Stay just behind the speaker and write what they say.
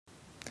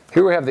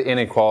Here we have the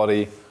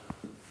inequality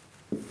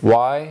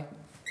y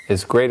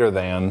is greater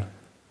than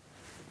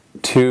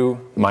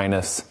 2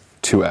 minus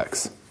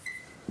 2x.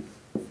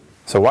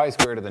 So y is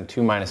greater than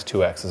 2 minus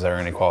 2x is our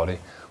inequality.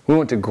 We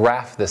want to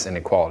graph this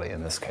inequality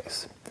in this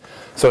case.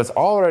 So it's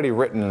already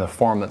written in the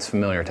form that's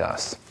familiar to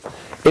us.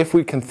 If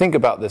we can think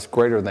about this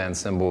greater than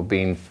symbol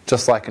being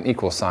just like an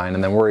equal sign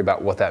and then worry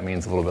about what that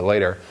means a little bit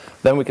later,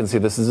 then we can see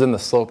this is in the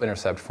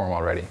slope-intercept form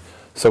already.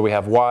 So we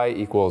have y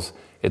equals,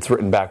 it's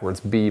written backwards,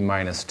 b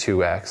minus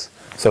 2x.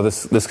 So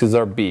this is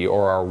our b,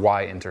 or our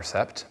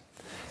y-intercept.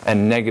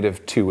 And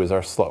negative 2 is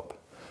our slope.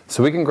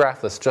 So we can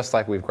graph this just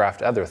like we've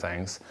graphed other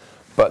things,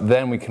 but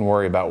then we can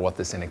worry about what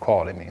this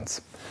inequality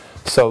means.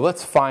 So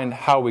let's find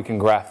how we can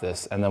graph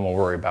this, and then we'll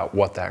worry about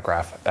what that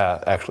graph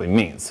actually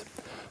means.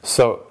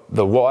 So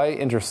the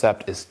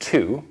y-intercept is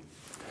 2.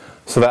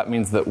 So that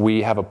means that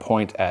we have a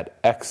point at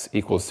x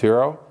equals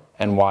 0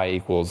 and y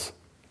equals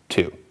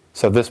 2.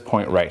 So this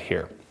point right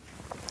here.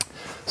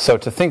 So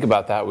to think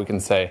about that, we can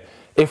say,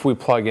 if we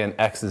plug in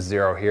x is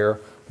 0 here,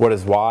 what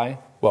is y?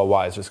 Well,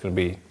 y is just going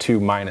to be 2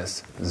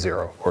 minus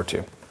 0, or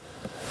 2.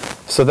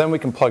 So then we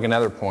can plug in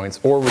other points,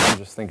 or we can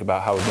just think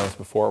about how we've done this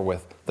before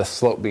with the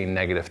slope being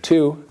negative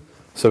 2.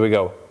 So we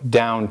go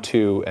down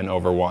 2 and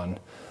over 1.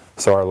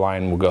 So our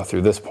line will go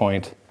through this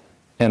point,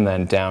 and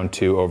then down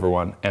 2 over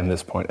 1, and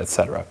this point,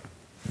 etc.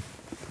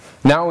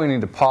 Now we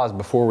need to pause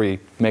before we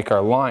make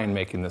our line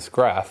making this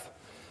graph,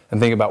 and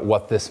think about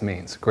what this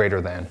means,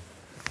 greater than.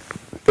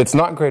 It's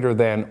not greater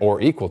than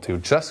or equal to,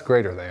 just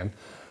greater than.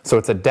 So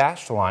it's a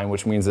dashed line,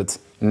 which means it's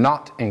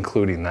not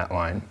including that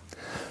line.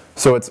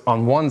 So it's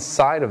on one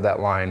side of that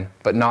line,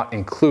 but not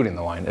including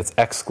the line. It's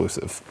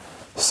exclusive.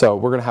 So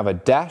we're going to have a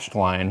dashed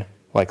line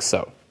like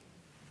so.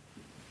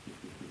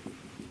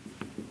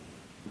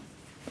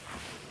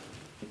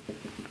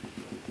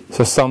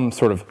 So some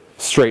sort of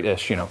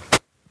straight-ish,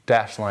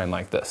 dashed line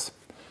like this.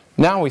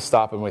 Now we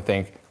stop and we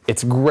think,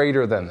 it's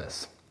greater than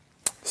this.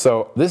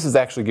 So this is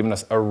actually giving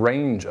us a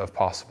range of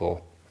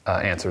possible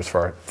answers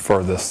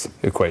for this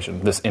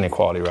equation, this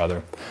inequality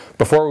rather.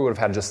 Before we would have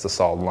had just a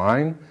solid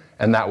line,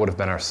 and that would have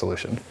been our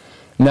solution.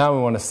 Now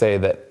we want to say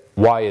that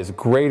y is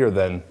greater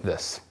than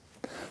this.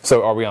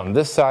 So are we on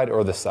this side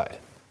or this side?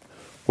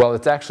 Well,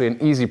 it's actually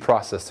an easy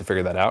process to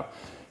figure that out.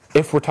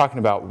 If we're talking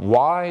about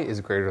y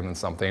is greater than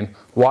something,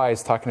 y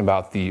is talking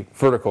about the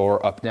vertical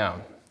or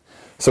up-down.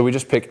 So we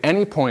just pick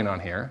any point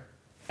on here,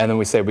 and then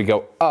we say we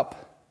go up,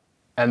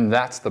 and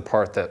that's the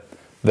part that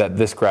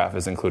this graph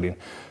is including.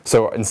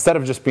 So instead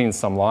of just being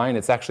some line,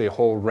 it's actually a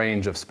whole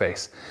range of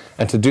space.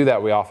 And to do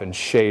that, we often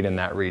shade in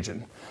that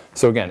region.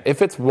 So again,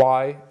 if it's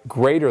y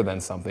greater than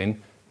something,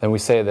 then we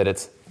say that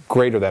it's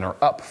greater than or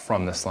up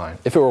from this line.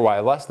 If it were y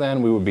less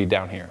than, we would be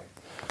down here.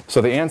 So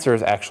the answer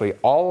is actually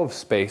all of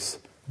space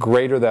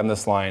greater than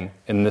this line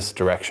in this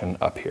direction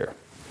up here.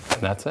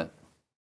 And that's it.